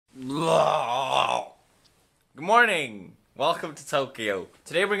morning! Welcome to Tokyo.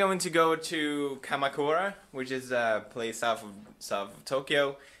 Today we're going to go to Kamakura, which is a place south of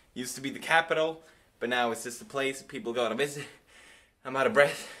Tokyo. Used to be the capital, but now it's just a place people go to visit. I'm out of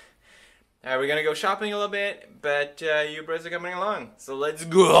breath. We're gonna go shopping a little bit, but you bros are coming along, so let's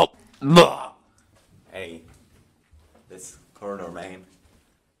go! Hey, this corridor man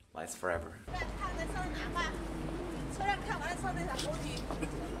lasts forever.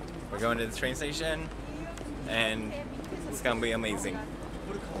 We're going to the train station, and it's gonna be amazing.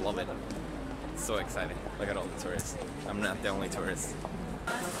 I love it. So excited. Look at all the tourists. I'm not the only tourist.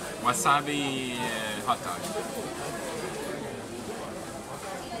 Wasabi hot dog.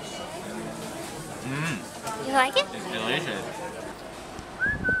 You like it? It's delicious.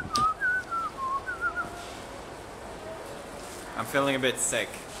 I'm feeling a bit sick.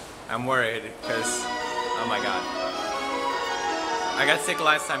 I'm worried because, oh my god. I got sick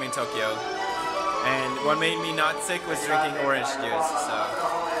last time in Tokyo, and what made me not sick was drinking orange juice, so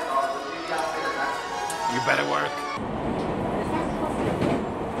you better work.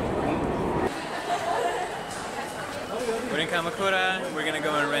 We're in Kamakura. We're gonna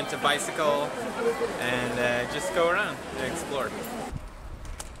go and rent a bicycle and just go around and explore.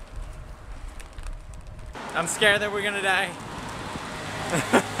 I'm scared that we're gonna die.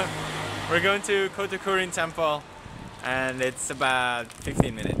 We're going to Kotokurin Temple, and it's about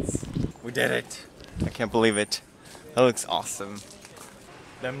 15 minutes. We did it. I can't believe it. That looks awesome.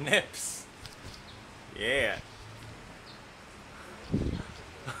 Them nips. Yeah.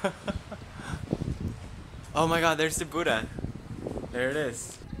 Oh my god, there's the Buddha. There it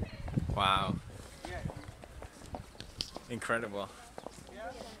is. Wow. Incredible.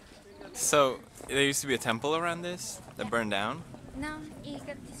 So, there used to be a temple around this that burned down? No, it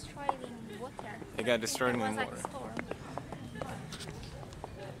got destroyed in water. It got destroyed in water. Like a storm.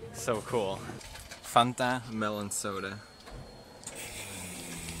 So cool. Fanta melon soda.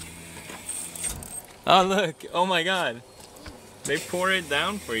 Oh look! Oh my god! They pour it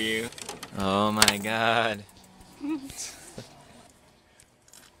down for you. Oh my god.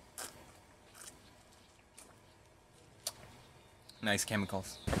 Nice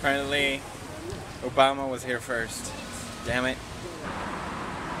chemicals. Apparently, Obama was here first. Damn it.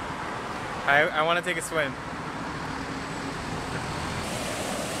 I want to take a swim.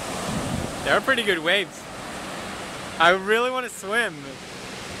 There are pretty good waves. I really want to swim.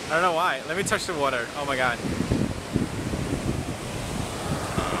 I don't know why. Let me touch the water. Oh my god.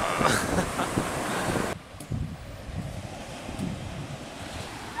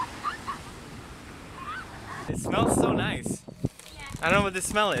 It smells so nice. I don't know what the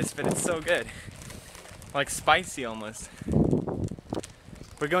smell is, but it's so good. Like spicy almost.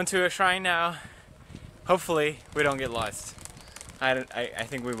 We're going to a shrine now. Hopefully we don't get lost. I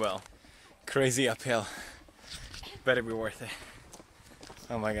think we will. Crazy uphill. Better be worth it.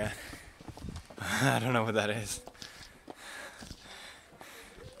 Oh my god. I don't know what that is.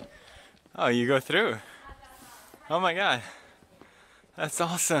 Oh, you go through. Oh my god. That's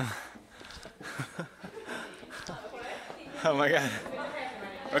awesome. Oh my god.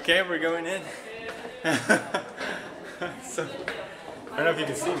 Okay, we're going in. So, I don't know if you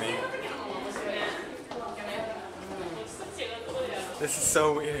can see me. This is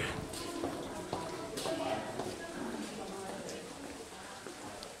so weird.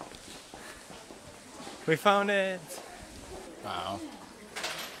 We found it. Wow.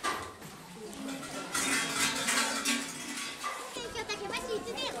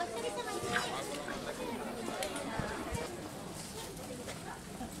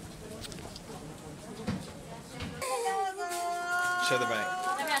 Show the bag.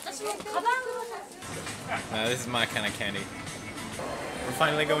 Now this is my kind of candy. We're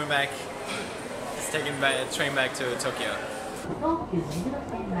finally going back. Just taking a train back to Tokyo.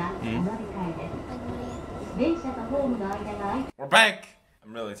 We're back!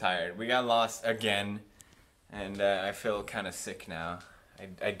 I'm really tired. We got lost again. And I feel kind of sick now.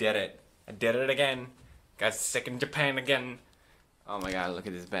 I did it. I did it again. Got sick in Japan again. Oh my god, look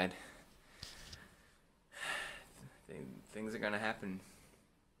at this bed. Things are gonna happen.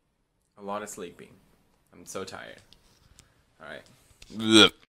 A lot of sleeping. I'm so tired. Alright.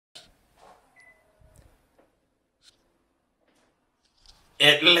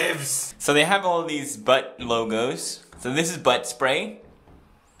 It lives! So they have all these butt logos. So this is butt spray.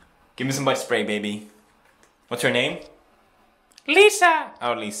 Give me some butt spray, baby. What's her name? Lisa!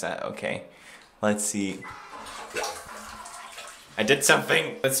 Oh, Lisa, okay. Let's see. I did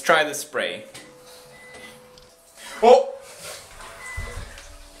something. Let's try the spray. Oh!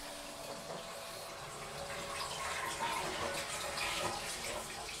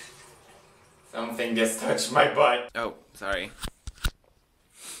 Something just touched my butt. Oh, sorry.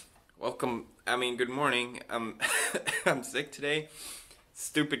 Welcome. I mean, good morning. I'm sick today.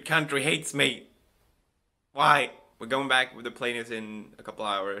 Stupid country hates me. Why? We're going back with the plane is in a couple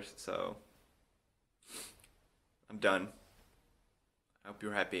hours, so I'm done. I hope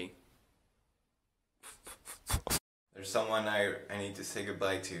you're happy. There's someone I need to say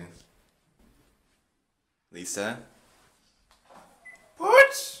goodbye to. Lisa?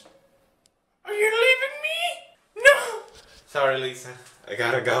 What? Are you leaving me? No! Sorry, Lisa. I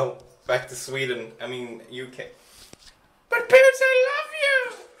gotta go. Back to Sweden. I mean, UK. But Boots, I love you!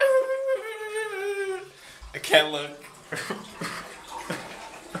 I can't look.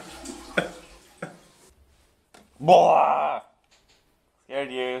 Blah!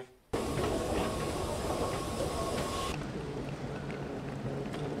 Scared you.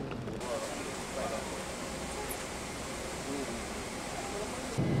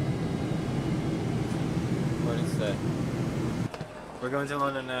 What is that? We're going to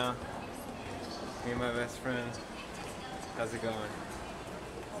London now. Me and my best friend. How's it going?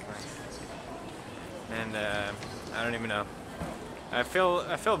 And I don't even know. I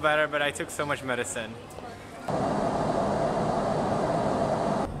feel better, but I took so much medicine.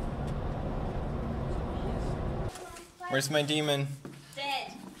 Where's my demon?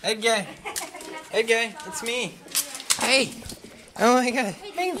 Dead. Edgar! Edgar, it's me! Hey! Oh my god!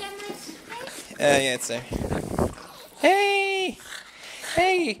 Hey! Yeah, it's there. Hey!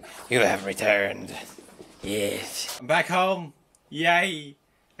 Hey! You have returned. Yes. I'm back home. Yay!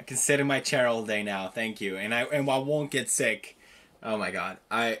 I can sit in my chair all day now. Thank you. And I won't get sick. Oh my god.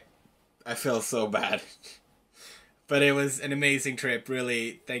 I feel so bad. But it was an amazing trip,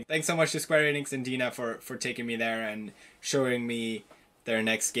 really. Thanks so much to Square Enix and Dina for taking me there and showing me their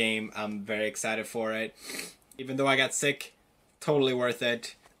next game. I'm very excited for it. Even though I got sick, totally worth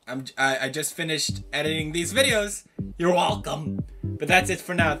it. I just finished editing these videos. You're welcome. But that's it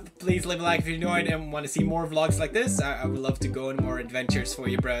for now. Please leave a like if you enjoyed and want to see more vlogs like this. I would love to go on more adventures for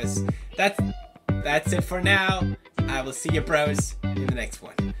you bros. That's it for now. I will see you bros in the next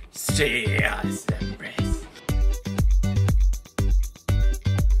one. Cheers.